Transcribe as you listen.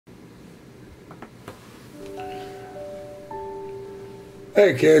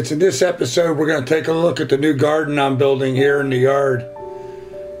Hey kids, in this episode we're going to take a look at the new garden I'm building here in the yard.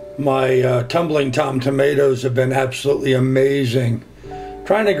 My tumbling tom tomatoes have been absolutely amazing.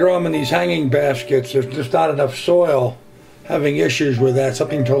 Trying to grow them in these hanging baskets, there's just not enough soil. Having issues with that,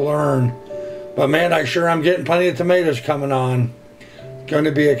 something to learn. But man, I sure am getting plenty of tomatoes coming on. It's going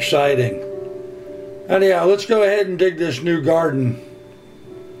to be exciting. Anyhow, let's go ahead and dig this new garden.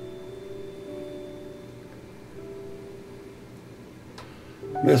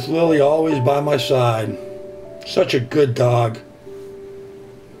 Miss Lily always by my side. Such a good dog.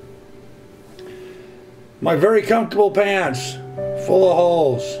 My very comfortable pants, full of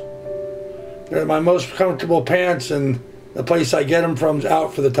holes. They're my most comfortable pants, and the place I get them from is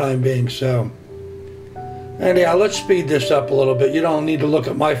out for the time being, so. Anyhow, let's speed this up a little bit. You don't need to look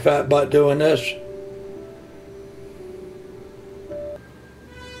at my fat butt doing this.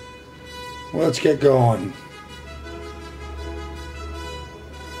 Let's get going.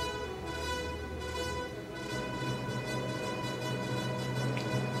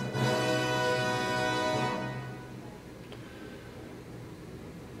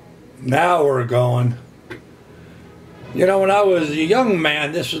 Now we're going. You know, when I was a young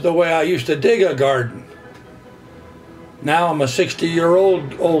man, this is the way I used to dig a garden. Now I'm a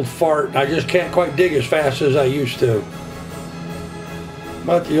 60-year-old fart, and I just can't quite dig as fast as I used to.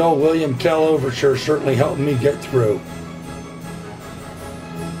 But the old William Tell overture certainly helped me get through.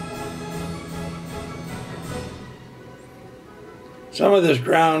 Some of this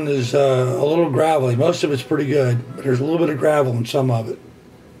ground is a little gravelly. Most of it's pretty good, but there's a little bit of gravel in some of it.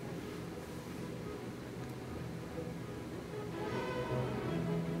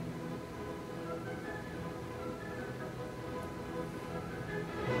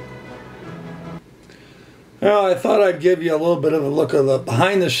 Well, I thought I'd give you a little bit of a look at the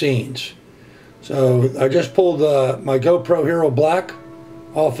behind the scenes. So I just pulled my GoPro Hero Black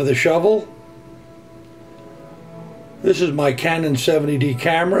off of the shovel. This is my Canon 70D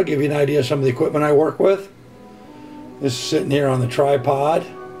camera, give you an idea of some of the equipment I work with. This is sitting here on the tripod.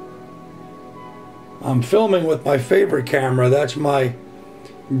 I'm filming with my favorite camera. That's my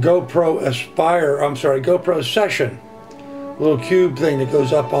GoPro GoPro Session. Little cube thing that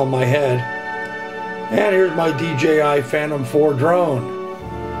goes up on my head. And here's my DJI Phantom 4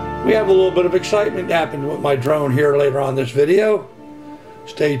 drone. We have a little bit of excitement happening with my drone here later on this video.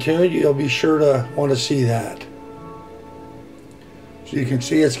 Stay tuned, you'll be sure to want to see that. So you can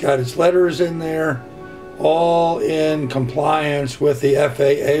see it's got its letters in there, all in compliance with the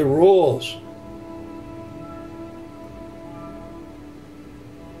FAA rules.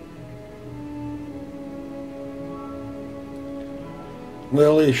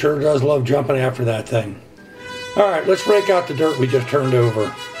 Lily sure does love jumping after that thing. Alright, let's rake out the dirt we just turned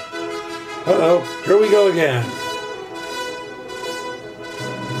over. Uh-oh, here we go again.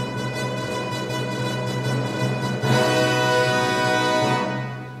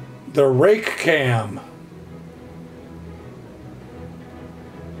 The rake cam.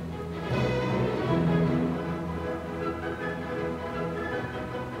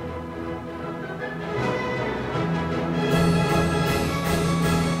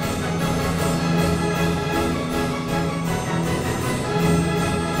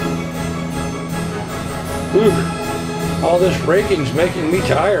 Ooh, all this raking's making me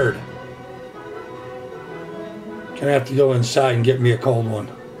tired. Gonna have to go inside and get me a cold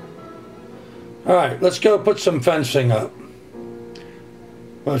one. Alright, let's go put some fencing up.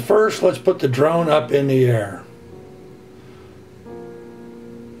 But first, let's put the drone up in the air.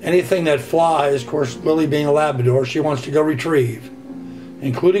 Anything that flies, of course, Lily being a Labrador, she wants to go retrieve,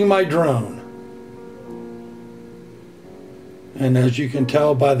 including my drone. And as you can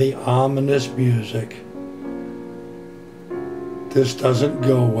tell by the ominous music, this doesn't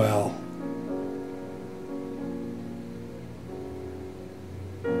go well.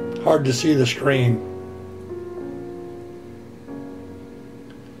 Hard to see the screen.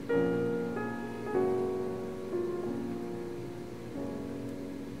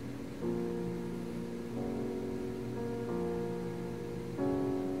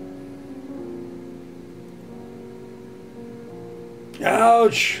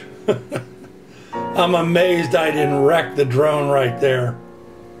 Ouch! I'm amazed I didn't wreck the drone right there.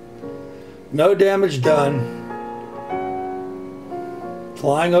 No damage done.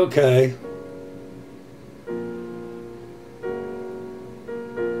 Flying okay.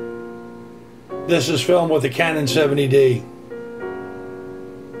 This is filmed with the Canon 70D.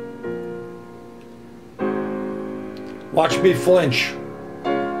 Watch me flinch.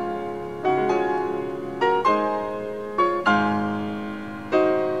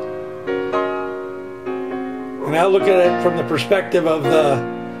 Now look at it from the perspective of the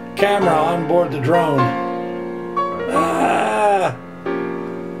camera on board the drone. Ah,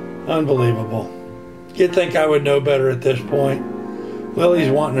 unbelievable. You'd think I would know better at this point. Lily's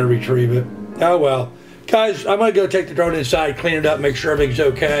wanting to retrieve it. Oh well. Guys, I'm going to go take the drone inside, clean it up, make sure everything's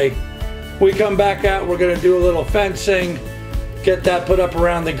okay. When we come back out, we're going to do a little fencing, get that put up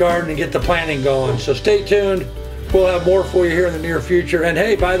around the garden, and get the planting going. So stay tuned. We'll have more for you here in the near future. And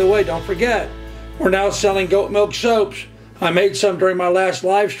hey, by the way, don't forget, we're now selling goat milk soaps. I made some during my last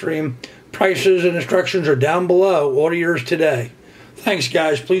live stream. Prices and instructions are down below. Order yours today. Thanks,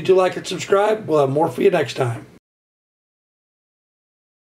 guys. Please do like and subscribe. We'll have more for you next time.